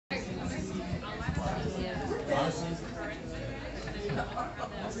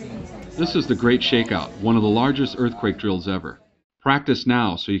This is the Great Shakeout, one of the largest earthquake drills ever. Practice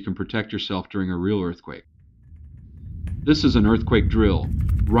now so you can protect yourself during a real earthquake. This is an earthquake drill.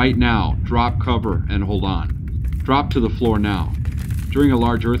 Right now, drop cover and hold on. Drop to the floor now. During a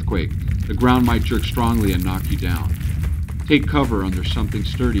large earthquake, the ground might jerk strongly and knock you down. Take cover under something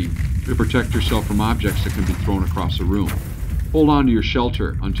sturdy to protect yourself from objects that can be thrown across a room. Hold on to your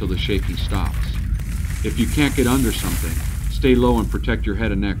shelter until the shaking stops. If you can't get under something, stay low and protect your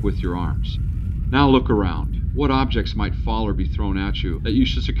head and neck with your arms. Now look around. What objects might fall or be thrown at you that you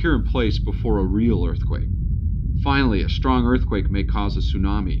should secure in place before a real earthquake? Finally, a strong earthquake may cause a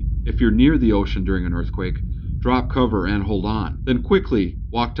tsunami. If you're near the ocean during an earthquake, drop cover and hold on. Then quickly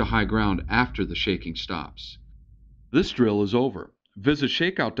walk to high ground after the shaking stops. This drill is over. Visit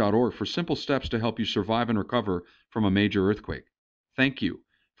shakeout.org for simple steps to help you survive and recover from a major earthquake. Thank you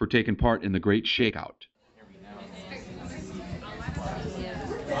for taking part in the Great Shakeout.